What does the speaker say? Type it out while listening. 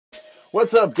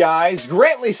What's up, guys?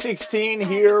 Grantley16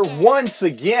 here once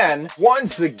again, playing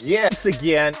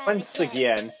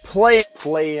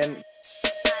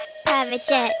Private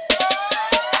jet.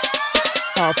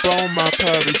 Hop on my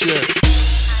private jet.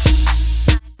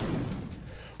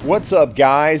 What's up,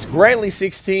 guys?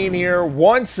 Grantley16 here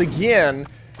once again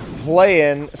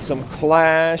playing some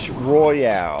Clash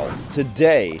Royale.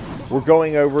 Today, we're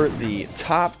going over the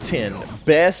top 10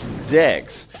 best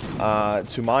decks,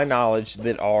 to my knowledge,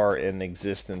 that are in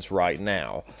existence right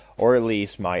now. Or at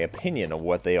least my opinion of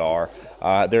what they are.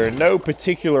 They're in no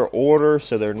particular order,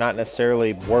 so they're not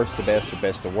necessarily worst to best or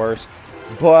best to worst.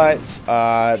 But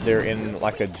they're in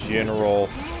like a general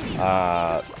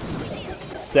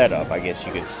setup, I guess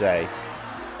you could say.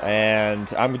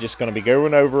 And I'm just going to be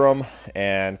going over them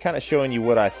and kind of showing you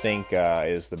what I think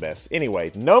is the best.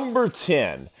 Anyway, number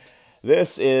 10.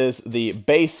 This is the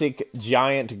basic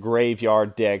giant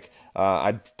graveyard deck.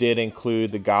 I did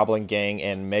include the Goblin Gang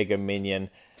and Mega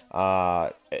Minion.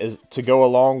 To go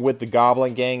along with the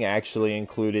Goblin Gang, I actually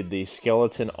included the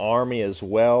Skeleton Army as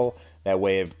well. That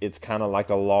way it's kind of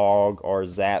like a log or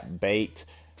zap bait.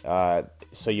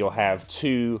 So you'll have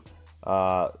two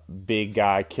big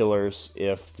guy killers.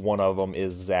 If one of them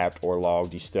is zapped or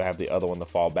logged, you still have the other one to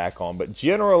fall back on. But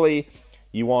generally,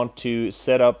 you want to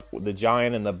set up the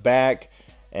giant in the back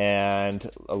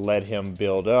and let him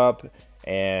build up.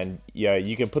 And yeah,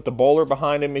 you can put the bowler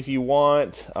behind him if you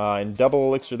want. In double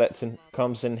elixir, that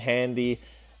comes in handy.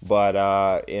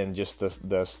 But in just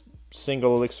the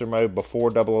single elixir mode before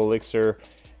double elixir,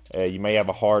 you may have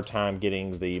a hard time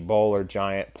getting the bowler,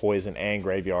 giant, poison, and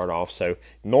graveyard off. So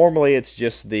normally it's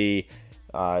just the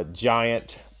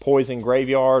giant, poison,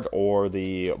 graveyard, or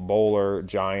the bowler,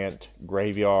 giant,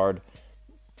 graveyard,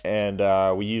 and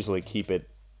we usually keep it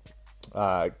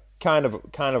kind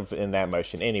of in that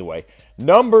motion. Anyway,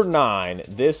 number 9.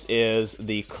 This is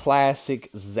the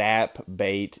classic zap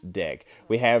bait deck.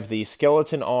 We have the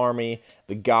Skeleton Army,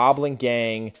 the Goblin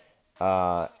Gang,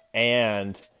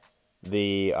 and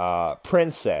the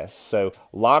Princess. So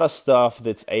a lot of stuff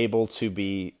that's able to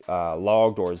be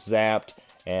logged or zapped,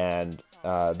 and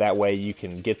that way you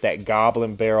can get that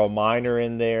Goblin Barrel Miner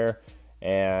in there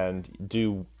and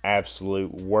do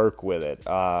absolute work with it.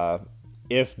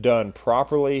 If done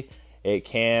properly, it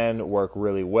can work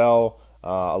really well.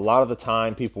 A lot of the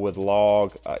time, people with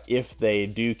log, if they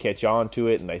do catch on to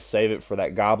it and they save it for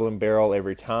that Goblin Barrel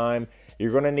every time,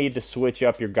 you're going to need to switch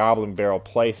up your Goblin Barrel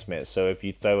placement. So if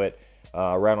you throw it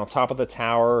right on top of the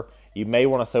tower, you may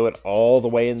want to throw it all the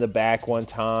way in the back one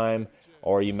time,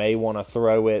 or you may want to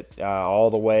throw it all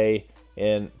the way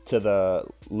in to the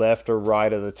left or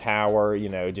right of the tower. You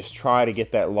know, just try to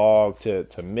get that log to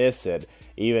miss it,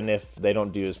 even if they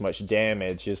don't do as much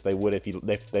damage as they would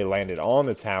if they landed on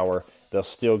the tower. They'll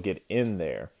still get in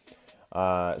there.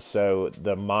 So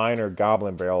the Miner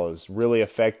Goblin Barrel is really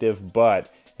effective,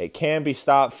 but it can be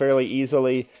stopped fairly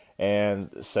easily. And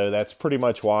so that's pretty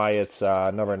much why it's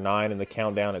number 9 in the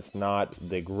countdown. It's not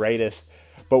the greatest,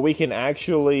 but we can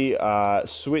actually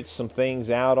switch some things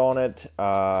out on it.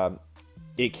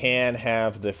 It can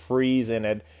have the freeze in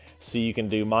it, so you can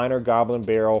do Miner Goblin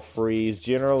Barrel freeze.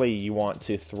 Generally, you want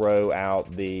to throw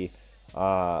out the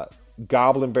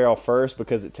Goblin Barrel first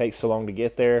because it takes so long to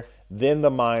get there, then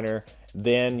the Miner,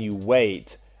 then you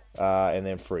wait, and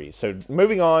then freeze. So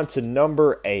moving on to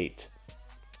number 8.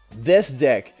 This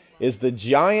deck is the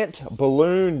Giant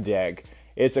Balloon deck.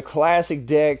 It's a classic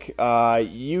deck.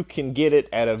 You can get it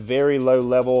at a very low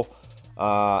level.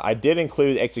 I did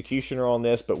include Executioner on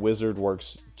this, but Wizard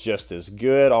works just as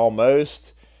good,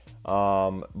 almost.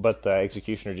 But the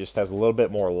Executioner just has a little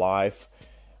bit more life.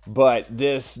 But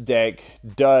this deck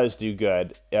does do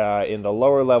good. In the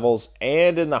lower levels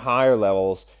and in the higher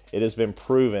levels, it has been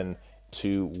proven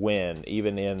to win,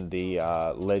 even in the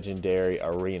Legendary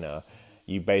Arena.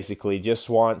 You basically just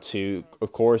want to,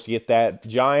 of course, get that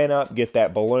giant up, get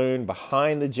that balloon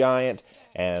behind the giant,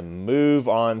 and move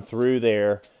on through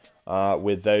there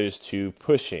with those two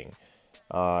pushing.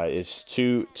 It's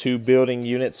two building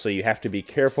units, so you have to be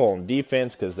careful on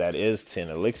defense because that is 10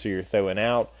 elixir you're throwing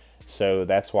out. So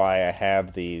that's why I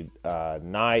have the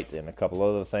Knight and a couple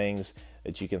other things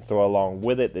that you can throw along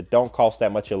with it that don't cost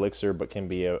that much elixir but can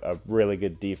be a really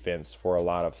good defense for a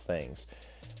lot of things.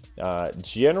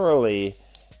 Generally,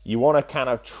 you want to kind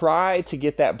of try to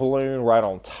get that balloon right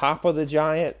on top of the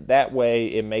giant. That way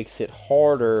it makes it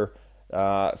harder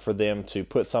for them to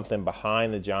put something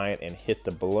behind the giant and hit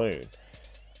the balloon.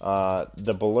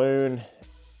 The balloon,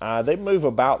 they move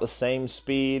about the same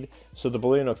speed, so the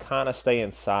balloon will kind of stay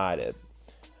inside it.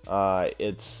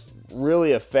 It's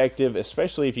really effective,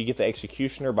 especially if you get the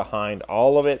Executioner behind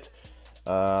all of it.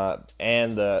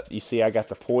 And you see I got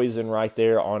the poison right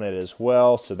there on it as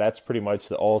well, so that's pretty much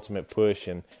the ultimate push,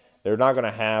 and they're not going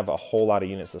to have a whole lot of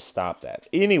units to stop that.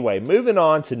 Anyway, moving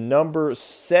on to number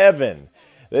 7.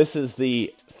 This is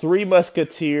the Three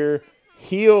Musketeer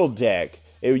heal deck.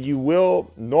 You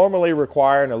will normally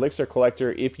require an elixir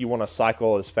collector if you want to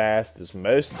cycle as fast as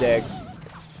most decks,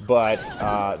 but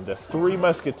the Three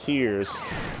Musketeers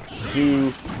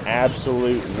do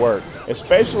absolute work,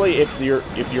 especially if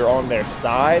you're on their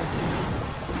side.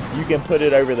 You can put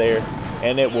it over there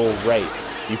and it will rate.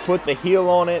 You put the heal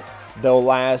on it, they'll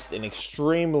last an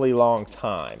extremely long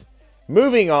time.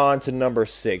 Moving on to number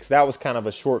 6. That was kind of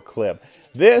a short clip.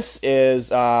 This is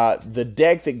the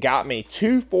deck that got me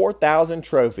to 4,000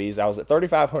 trophies. I was at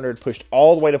 3,500, pushed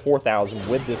all the way to 4,000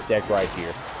 with this deck right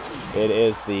here. It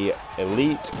is the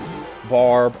Elite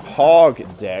Barb Hog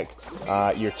deck.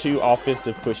 Your 2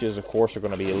 offensive pushes, of course, are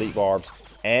going to be Elite Barbs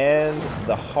and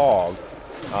the Hog.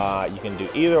 You can do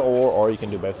either or you can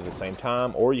do both at the same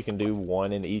time, or you can do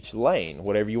one in each lane,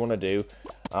 whatever you want to do.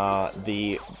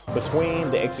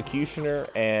 Between the Executioner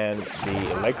and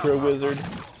the Electro Wizard,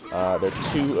 they're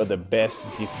 2 of the best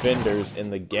defenders in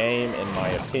the game, in my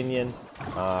opinion.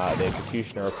 The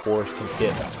Executioner, of course, can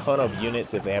hit a ton of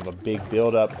units if they have a big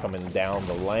build-up coming down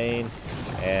the lane.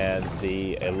 And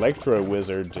the Electro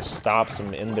Wizard just stops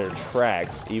them in their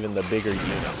tracks, even the bigger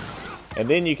units. And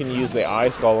then you can use the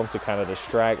Ice Golem to kind of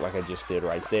distract, like I just did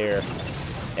right there.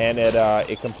 And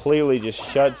it completely just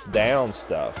shuts down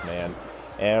stuff, man.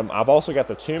 And I've also got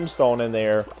the Tombstone in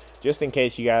there, just in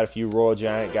case you got a few Royal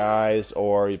Giant guys,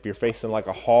 or if you're facing like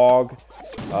a Hog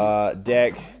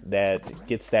deck that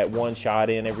gets that one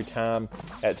shot in every time.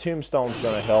 That Tombstone's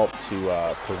going to help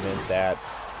to prevent that.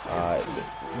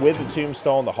 With the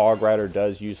Tombstone, the Hog Rider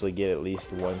does usually get at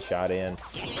least one shot in,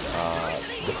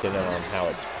 depending on how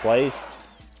it's placed.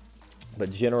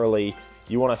 But generally,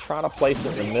 you want to try to place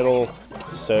it in the middle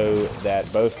so that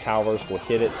both towers will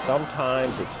hit it.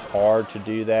 Sometimes it's hard to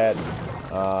do that.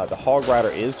 The Hog Rider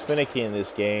is finicky in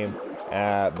this game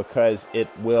because it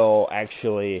will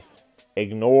actually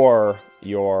ignore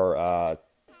your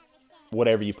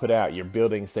whatever you put out, your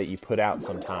buildings that you put out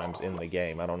sometimes in the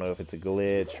game. I don't know if it's a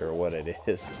glitch or what it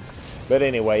is. But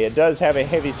anyway, it does have a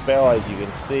heavy spell, as you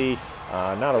can see.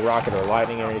 Not a rocket or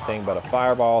lightning or anything, but a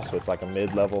fireball, so it's like a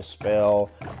mid-level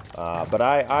spell. But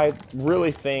I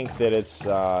really think that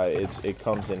it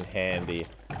comes in handy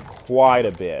quite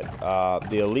a bit.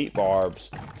 The Elite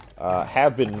Barbs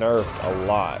have been nerfed a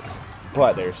lot,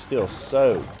 but they're still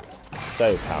so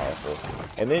powerful.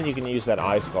 And then you can use that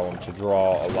Ice Golem to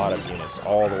draw a lot of units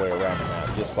all the way around the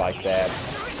map, just like that,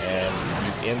 and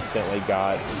you've instantly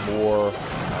got more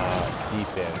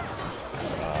defense.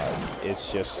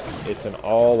 It's an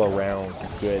all-around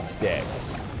good deck.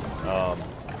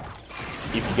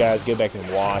 If you guys go back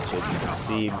and watch it, you can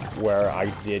see where I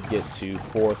did get to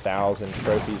 4,000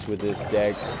 trophies with this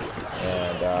deck.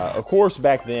 And of course,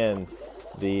 back then,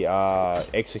 the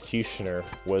Executioner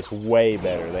was way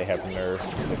better. They have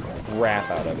nerfed the crap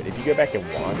out of it. If you go back and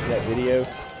watch that video,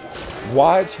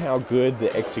 watch how good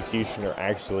the Executioner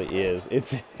actually is.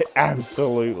 It's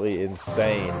absolutely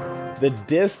insane. The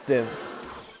distance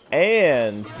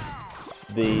and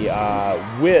the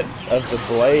width of the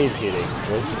blade hitting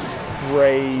was just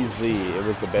crazy. It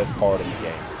was the best card in the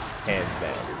game, hands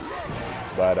down.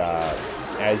 But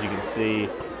as you can see,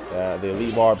 the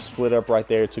Elite Barb split up right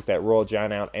there, took that Royal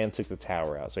Giant out, and took the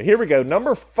tower out. So here we go,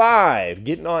 number 5,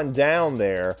 getting on down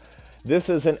there. This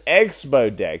is an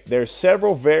Expo deck. There's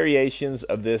several variations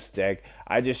of this deck.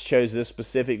 I just chose this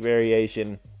specific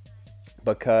variation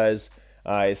because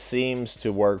it seems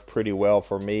to work pretty well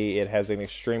for me. It has an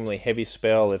extremely heavy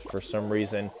spell if for some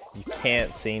reason you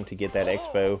can't seem to get that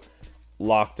Expo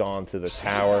locked onto the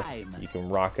tower. You can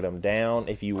rocket them down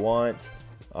if you want.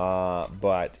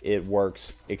 But it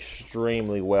works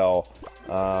extremely well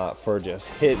for just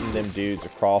hitting them dudes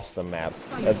across the map.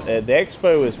 The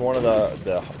Expo is one of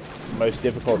the most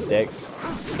difficult decks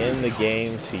in the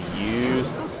game to use,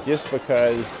 just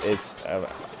because it's,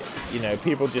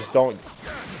 people just don't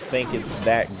think it's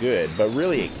that good. But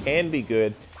really, it can be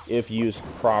good if used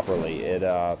properly.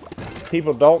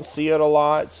 People don't see it a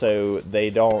lot, so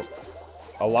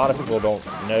a lot of people don't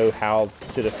know how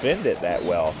to defend it that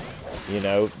well.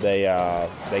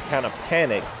 They kind of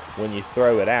panic when you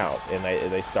throw it out, and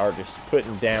they start just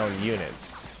putting down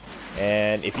units.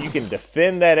 And if you can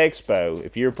defend that Expo,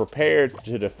 if you're prepared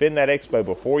to defend that Expo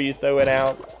before you throw it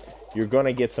out, you're going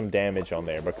to get some damage on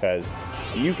there, because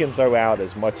you can throw out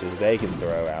as much as they can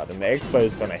throw out. And the Expo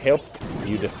is going to help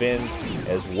you defend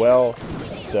as well.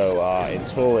 So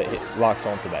until it locks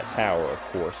onto that tower, of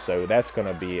course. So that's going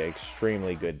to be an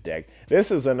extremely good deck. This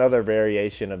is another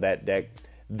variation of that deck.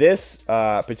 This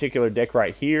particular deck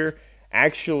right here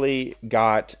actually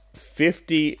got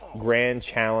 50 Grand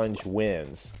Challenge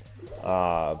wins.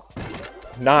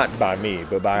 Not by me,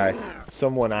 but by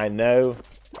someone I know.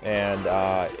 And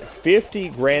 50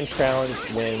 Grand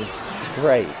Challenge wins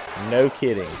straight. No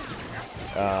kidding.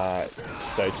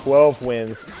 So 12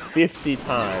 wins 50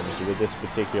 times with this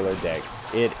particular deck.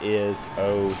 It is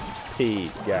OP,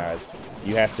 guys.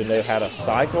 You have to know how to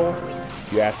cycle.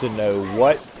 You have to know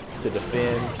what to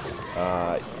defend.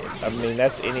 I mean,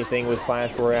 that's anything with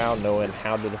Clash Royale, knowing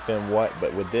how to defend what.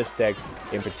 But with this deck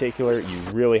in particular, you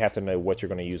really have to know what you're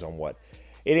going to use on what.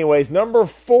 Anyways, number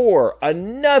 4,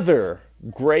 another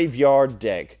graveyard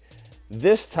deck.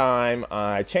 This time,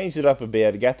 I changed it up a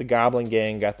bit. Got the Goblin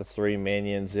Gang, got the 3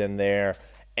 minions in there,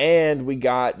 and we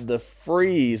got the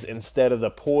freeze instead of the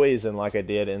poison like I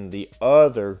did in the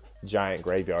other giant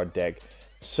graveyard deck.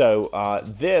 So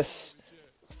this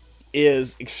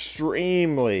is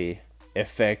extremely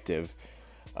effective.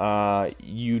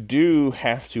 You do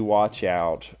have to watch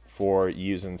out for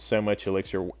using so much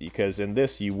elixir, because in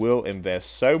this you will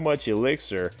invest so much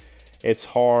elixir, it's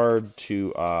hard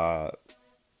to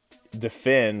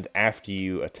defend after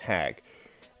you attack.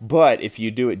 But if you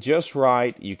do it just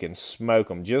right, you can smoke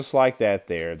them just like that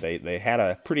there. They had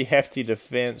a pretty hefty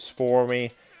defense for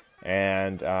me,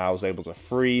 and I was able to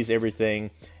freeze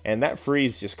everything. And that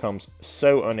freeze just comes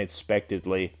so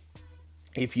unexpectedly.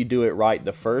 If you do it right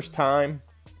the first time,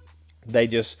 they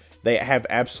have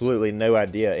absolutely no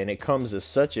idea, and it comes as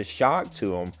such a shock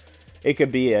to them. It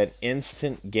could be an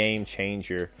instant game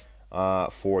changer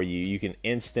for you. You can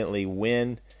instantly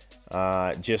win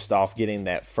just off getting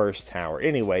that first tower.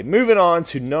 Anyway, moving on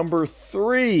to number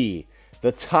 3,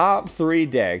 the top 3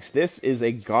 decks. This is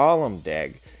a Golem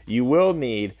deck. You will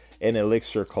need an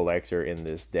elixir collector in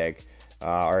this deck,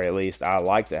 or at least I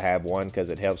like to have one because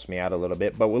it helps me out a little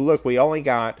bit. But look, we only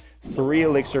got 3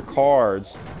 elixir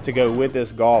cards to go with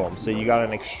this Golem. So you got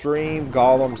an extreme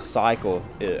Golem cycle,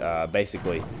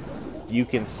 basically. You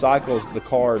can cycle the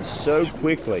cards so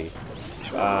quickly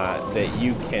that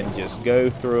you can just go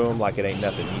through them like it ain't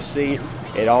nothing. You see,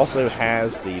 it also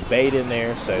has the bait in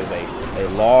there, so they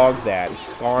log that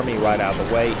Skarmy right out of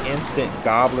the way. Instant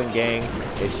Goblin Gang.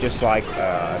 It's just like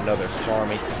another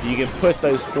Skarmy. You can put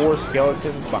those 4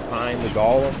 skeletons behind the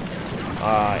Golem,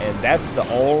 and that's the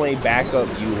only backup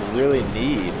you really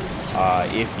need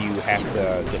if you have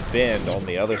to defend on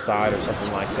the other side or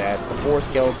something like that. The 4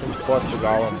 skeletons plus the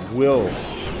Golem will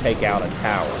take out a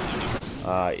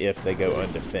tower if they go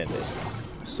undefended.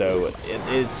 So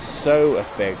it's so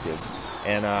effective.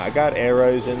 And I got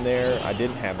arrows in there. I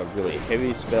didn't have a really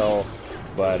heavy spell,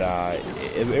 but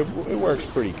it works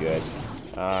pretty good.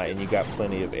 And you got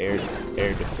plenty of air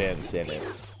defense in it.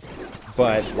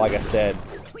 But like I said,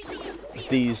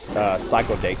 these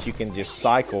cycle decks, you can just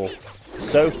cycle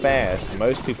so fast.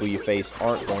 Most people you face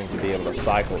aren't going to be able to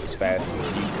cycle as fast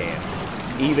as you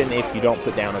can. Even if you don't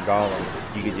put down a Golem,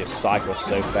 you can just cycle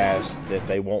so fast that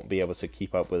they won't be able to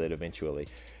keep up with it eventually.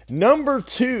 Number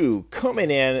 2,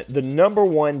 coming in, the number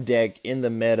 1 deck in the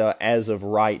meta as of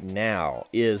right now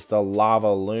is the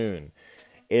Lava Loon.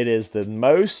 It is the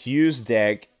most used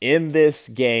deck in this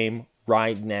game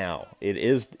right now. It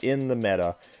is in the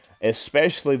meta,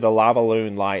 especially the Lava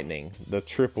Loon Lightning, the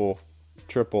triple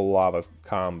lava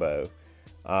combo.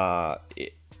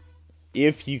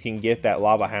 If you can get that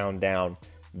Lava Hound down,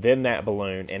 then that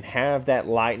balloon, and have that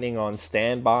lightning on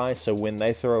standby, so when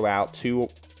they throw out 2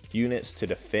 units to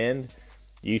defend,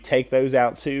 you take those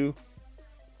out too.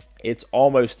 It's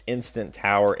almost instant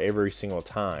tower every single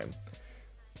time.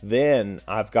 Then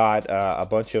I've got a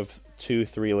bunch of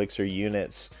 2-3 elixir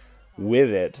units with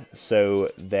it,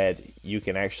 so that you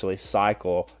can actually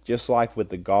cycle just like with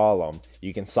the Golem.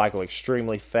 You can cycle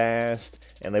extremely fast,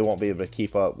 and they won't be able to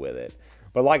keep up with it.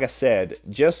 But like I said,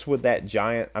 just with that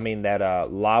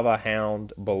Lava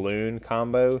Hound balloon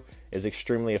combo is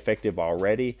extremely effective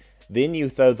already. Then you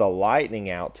throw the lightning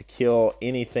out to kill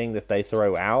anything that they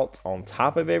throw out on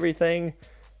top of everything.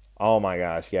 Oh my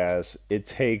gosh, guys. It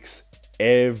takes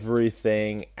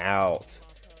everything out.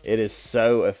 It is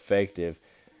so effective.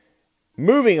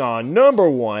 Moving on, number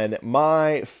 1,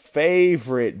 my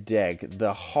favorite deck,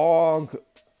 the Hog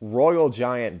Royal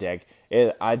Giant deck.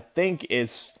 I think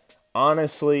it's,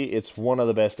 honestly, it's one of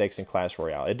the best decks in Clash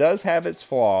Royale. It does have its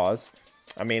flaws.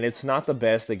 I mean, it's not the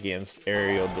best against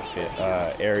aerial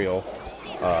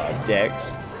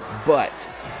decks, but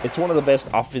it's one of the best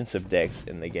offensive decks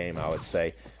in the game, I would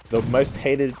say. The most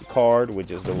hated card, which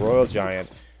is the Royal Giant,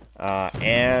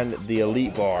 and the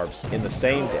elite barbs in the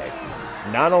same deck.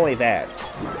 Not only that,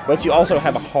 but you also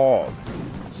have a hog.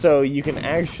 So you can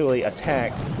actually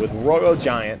attack with Royal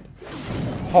Giant,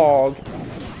 Hog,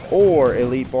 or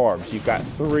Elite Barbs. You've got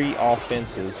 3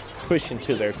 offenses pushing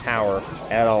to their tower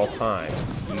at all times.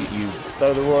 You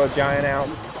throw the Royal Giant out,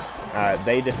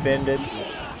 they defend it.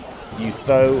 You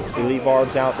throw Elite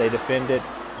Barbs out, they defend it.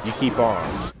 You keep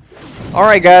on.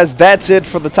 Alright guys, that's it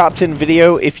for the top 10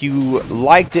 video. If you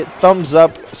liked it, thumbs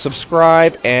up,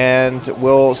 subscribe, and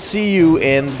we'll see you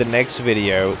in the next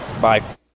video. Bye.